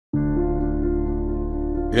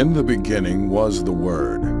In the beginning was the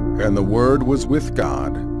Word, and the Word was with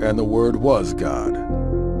God, and the Word was God.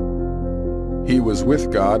 He was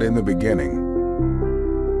with God in the beginning.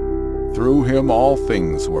 Through him all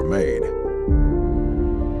things were made.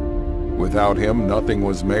 Without him nothing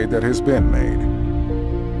was made that has been made.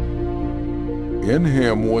 In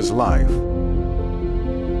him was life,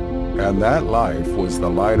 and that life was the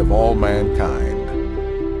light of all mankind.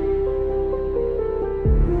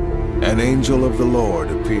 An angel of the Lord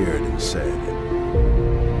appeared and said,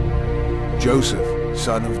 "Joseph,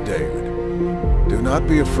 son of David, do not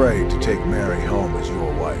be afraid to take Mary home as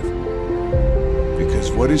your wife,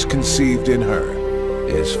 because what is conceived in her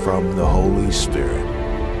is from the Holy Spirit.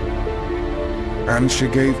 And she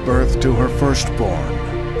gave birth to her firstborn,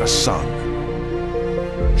 a son.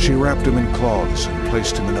 She wrapped him in cloths and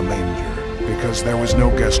placed him in a manger, because there was no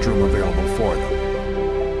guest room available for them.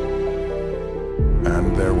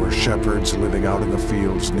 And there were shepherds living out in the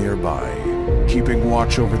fields nearby, keeping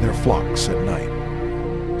watch over their flocks at night.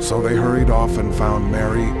 So they hurried off and found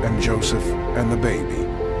Mary and Joseph and the baby,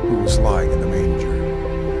 who was lying in the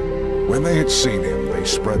manger. When they had seen him, they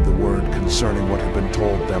spread the word concerning what had been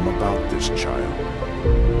told them about this child.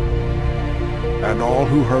 And all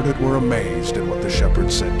who heard it were amazed at what the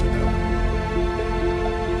shepherds said to them.